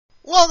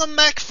Welcome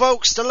back,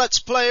 folks, to Let's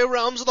Play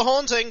Realms of the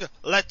Haunting.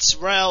 Let's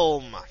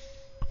Realm.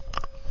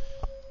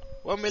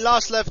 When we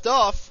last left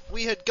off,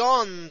 we had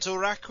gone to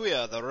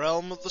Raquia, the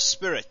realm of the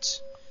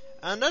spirit.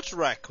 And at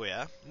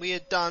Raquia, we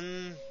had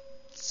done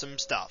some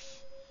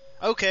stuff.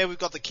 Okay, we've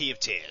got the Key of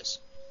Tears.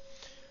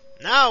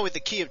 Now, with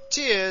the Key of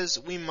Tears,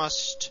 we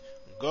must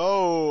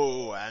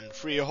go and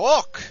free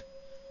Hawk,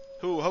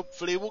 who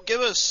hopefully will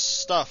give us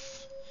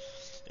stuff.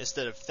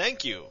 Instead of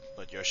thank you,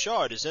 but your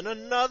shard is in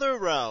another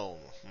realm.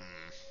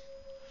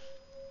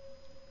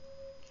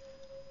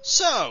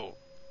 So,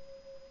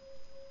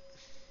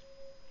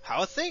 how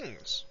are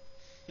things?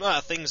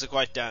 Well, things are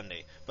quite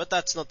dandy, but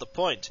that's not the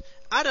point.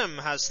 Adam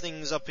has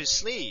things up his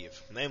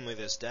sleeve, namely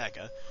this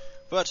dagger,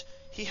 but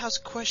he has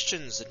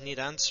questions that need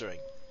answering.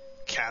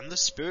 Can the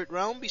spirit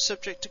realm be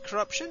subject to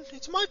corruption?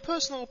 It's my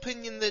personal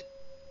opinion that,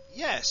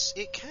 yes,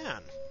 it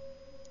can.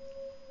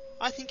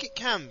 I think it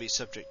can be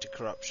subject to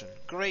corruption.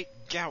 Great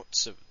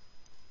gouts of...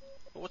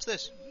 What's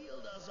this?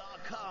 Yielders are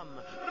come.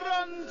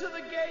 Run to the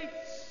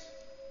gates!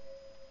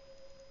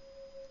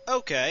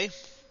 Okay.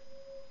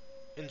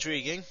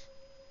 Intriguing.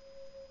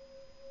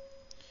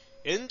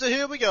 Into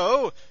here we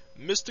go.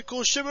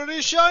 Mystical,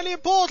 shimmery, shiny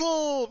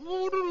portal.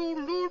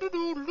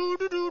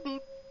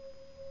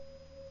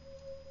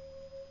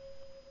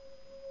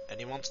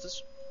 Any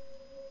monsters?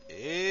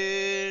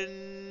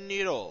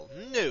 Any at all?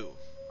 No.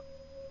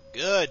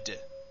 Good.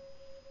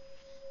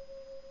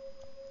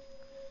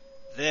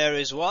 There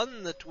is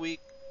one that we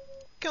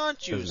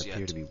can't use Doesn't yet.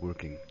 appear to be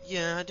working.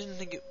 Yeah, I didn't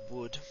think it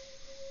would.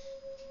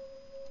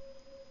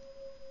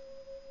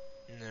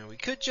 Now, we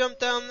could jump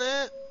down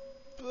there,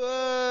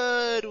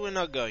 but we're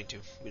not going to.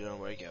 We don't know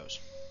where it goes.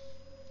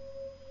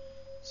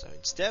 So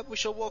instead, we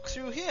shall walk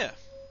through here.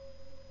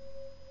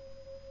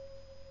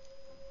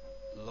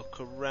 Look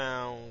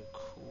around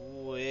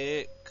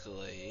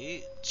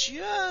quickly,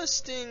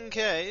 just in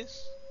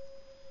case.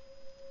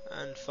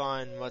 And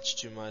find, much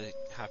to my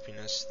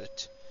happiness,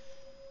 that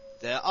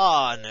there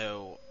are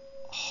no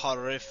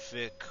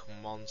horrific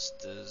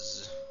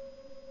monsters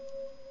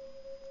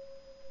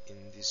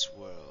in this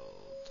world.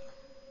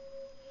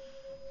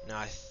 Now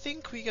I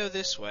think we go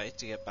this way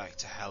to get back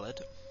to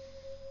Heled.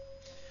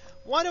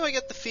 Why do I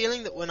get the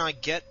feeling that when I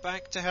get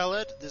back to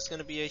Heled, there's going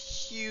to be a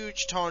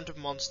huge torrent of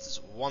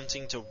monsters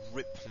wanting to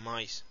rip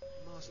my...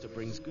 Master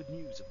brings good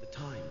news of the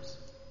times.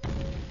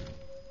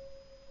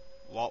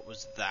 What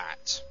was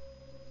that?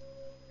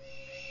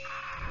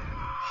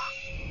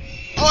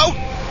 Oh!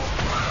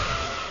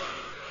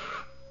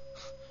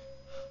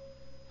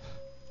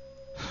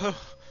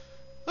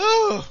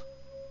 Oh!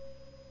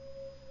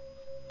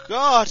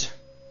 God!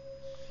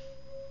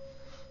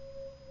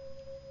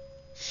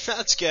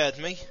 That scared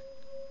me.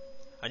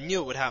 I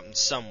knew it would happen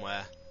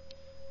somewhere.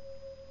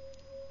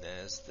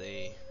 There's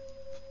the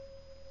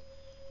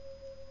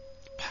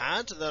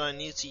pad that I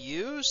need to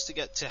use to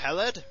get to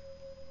Heled.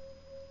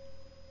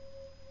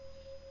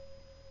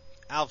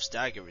 Alf's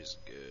dagger is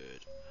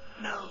good.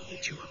 Now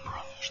that you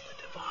approach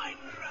the divine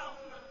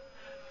realm,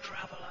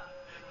 traveller,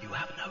 you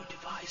have no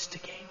device to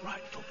gain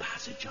rightful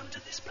passage unto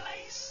this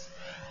place.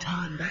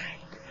 Turn back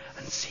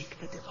and seek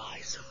the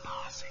device of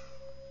passing.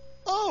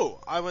 Oh,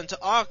 I went to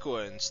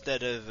Aqua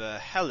instead of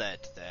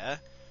Heled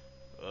there.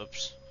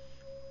 Oops.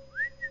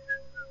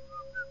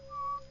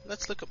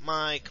 Let's look at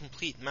my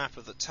complete map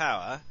of the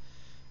tower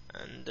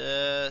and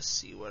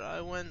see where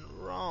I went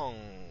wrong,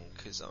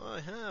 because I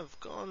have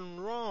gone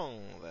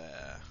wrong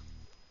there.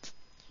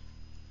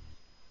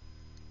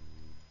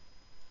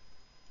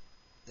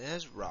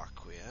 There's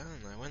Raquia,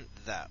 and I went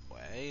that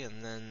way,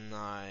 and then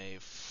I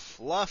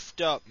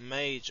fluffed up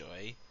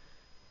majorly.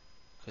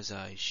 Because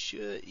I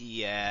should...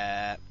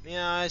 Yeah,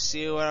 I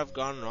see where I've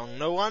gone wrong.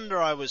 No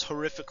wonder I was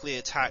horrifically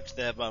attacked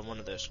there by one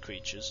of those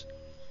creatures.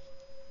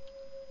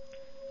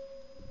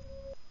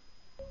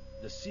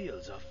 The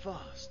seals are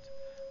fast.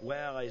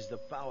 Where is the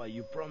power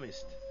you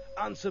promised?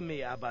 Answer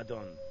me,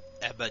 Abaddon.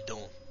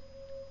 Abaddon.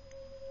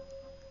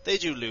 They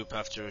do loop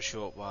after a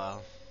short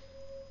while.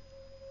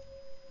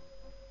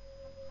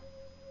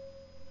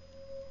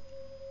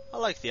 I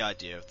like the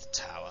idea of the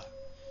tower.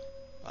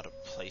 About a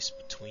place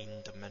between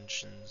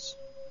dimensions.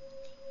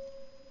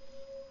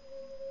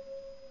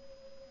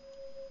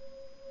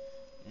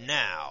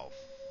 Now,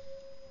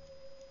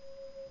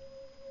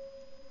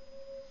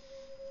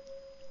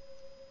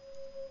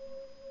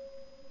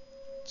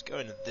 let's go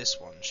into this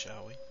one,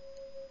 shall we?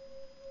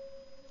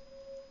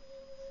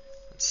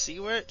 Let's see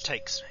where it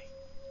takes me.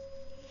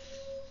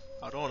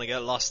 I don't want to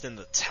get lost in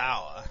the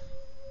tower.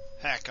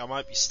 Heck, I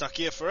might be stuck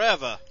here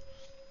forever.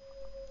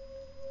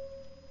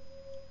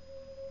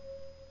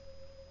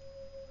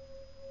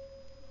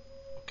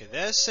 Okay,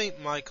 there's St.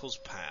 Michael's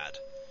pad,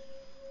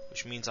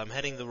 which means I'm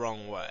heading the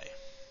wrong way.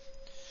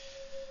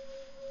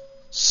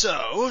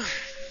 So,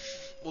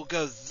 we'll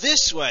go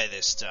this way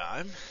this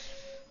time,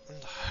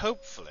 and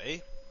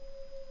hopefully,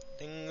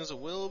 things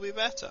will be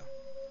better.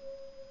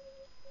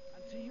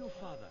 And to you,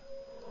 Father,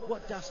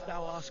 what dost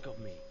thou ask of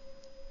me?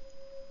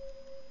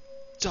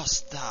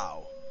 Dost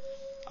thou?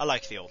 I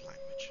like the old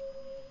language.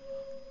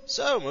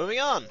 So, moving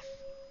on.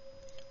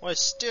 We're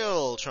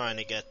still trying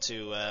to get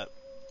to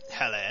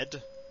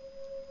Heled.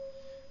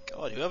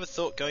 God, whoever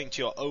thought going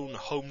to your own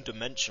home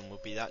dimension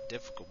would be that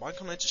difficult? Why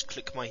can't I just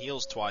click my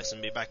heels twice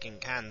and be back in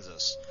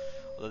Kansas?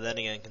 Although then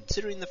again,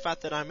 considering the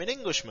fact that I'm an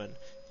Englishman,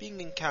 being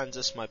in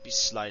Kansas might be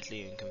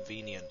slightly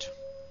inconvenient.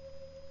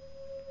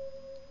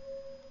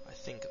 I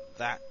think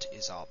that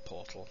is our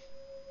portal.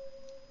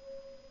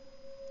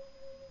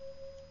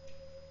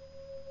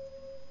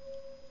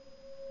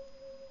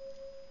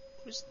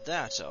 Is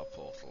that our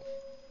portal?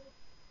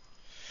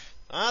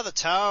 Ah, the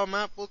tower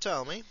map will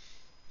tell me.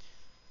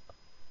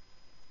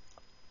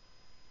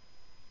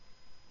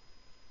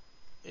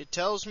 It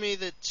tells me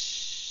that,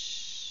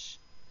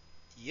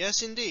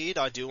 yes indeed,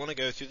 I do want to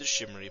go through the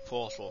shimmery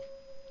portal.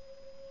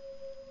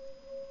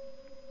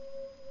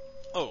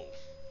 Oh,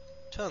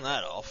 turn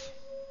that off.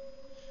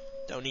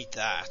 Don't need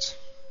that.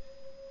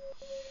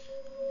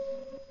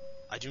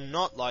 I do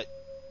not like...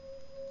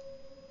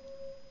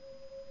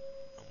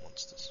 Oh,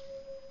 monsters.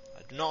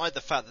 I do not like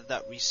the fact that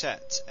that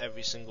resets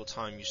every single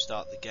time you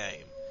start the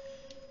game.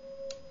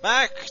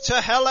 Back to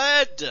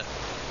Heled! Do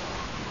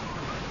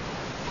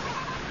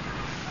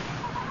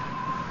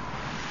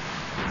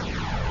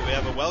we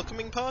have a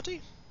welcoming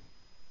party?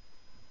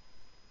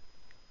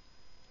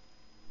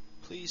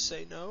 Please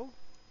say no.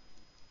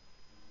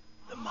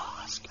 The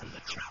mask and the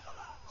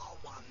traveler are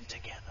one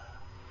together.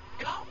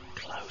 Come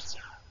closer.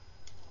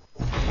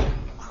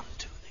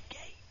 Unto the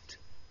gate.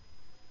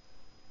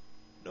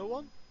 No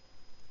one?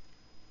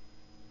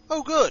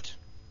 Oh, good.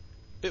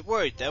 Bit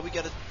worried there. We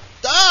get a...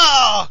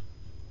 Ah!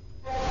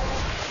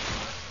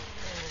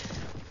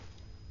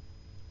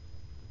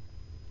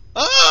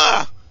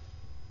 Ah!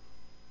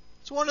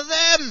 It's one of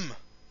them!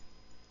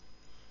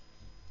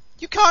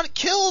 You can't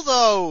kill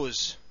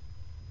those!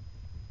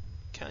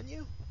 Can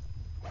you?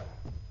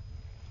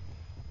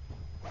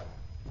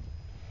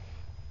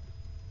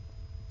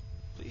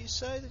 Please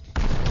say that...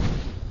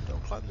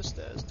 Don't climb the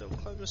stairs, don't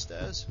climb the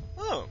stairs.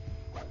 Oh.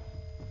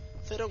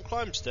 They don't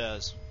climb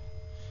stairs.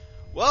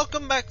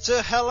 Welcome back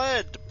to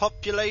Heled,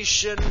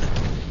 population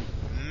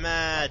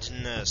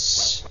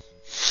madness.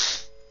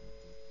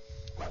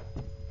 Wait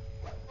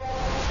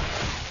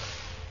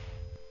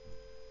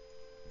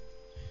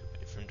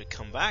for him to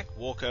come back,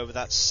 walk over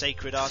that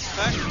sacred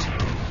artifact.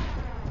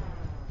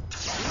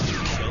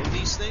 Kill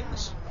these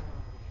things?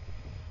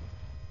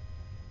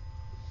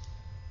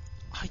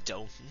 I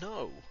don't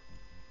know.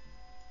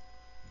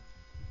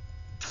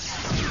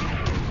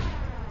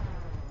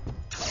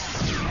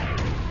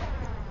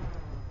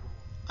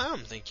 I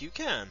don't think you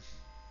can.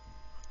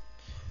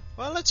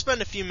 Well, let's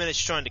spend a few minutes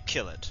trying to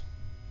kill it.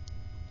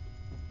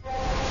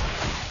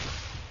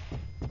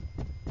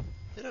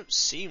 They don't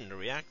seem to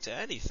react to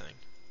anything.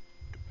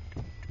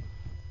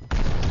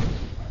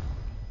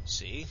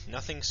 See,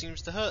 nothing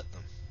seems to hurt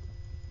them.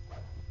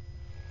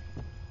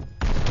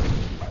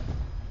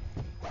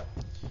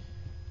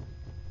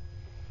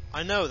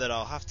 I know that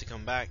I'll have to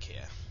come back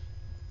here.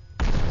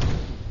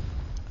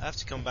 I have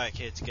to come back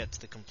here to get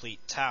to the complete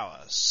tower,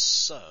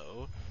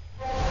 so...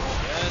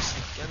 Just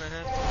gonna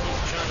have to keep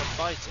trying to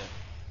fight it.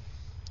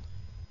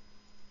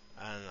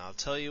 And I'll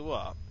tell you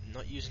what, I'm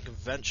not using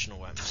conventional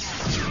weapons.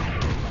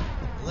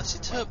 Unless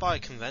it's hurt by a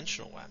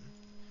conventional weapon.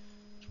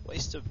 Just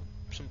waste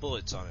some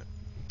bullets on it.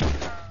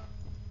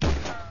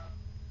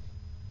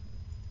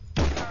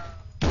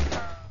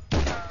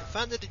 The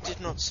fact that it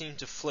did not seem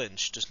to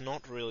flinch does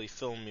not really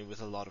fill me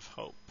with a lot of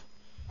hope.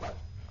 Do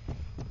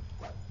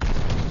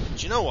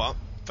you know what?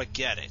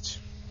 Forget it.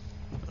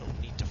 I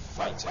don't need to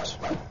fight it.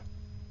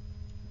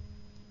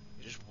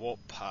 You just walk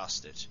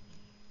past it.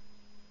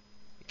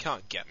 You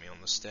can't get me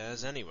on the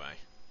stairs anyway.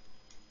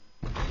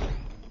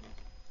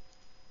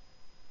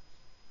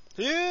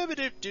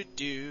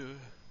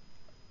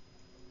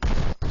 Oh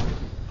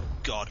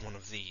god, one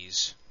of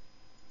these.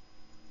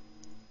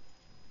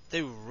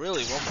 They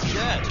really want me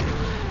dead.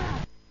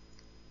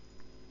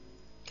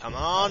 Come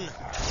on.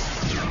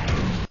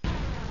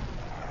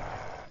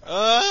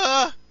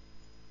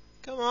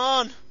 Come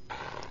on.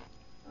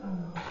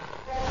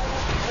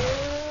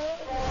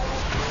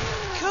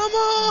 Come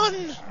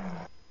on.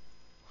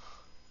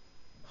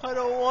 I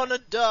don't want to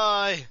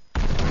die.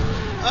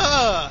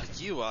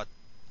 You are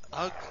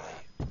ugly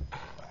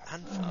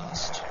and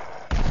fast.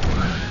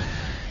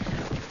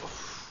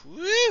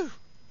 Woo!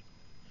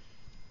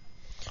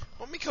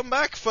 Let me come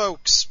back,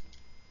 folks.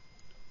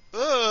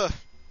 I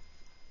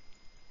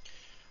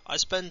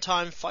spend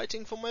time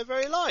fighting for my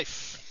very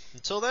life.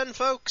 Until then,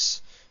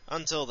 folks,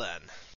 until then.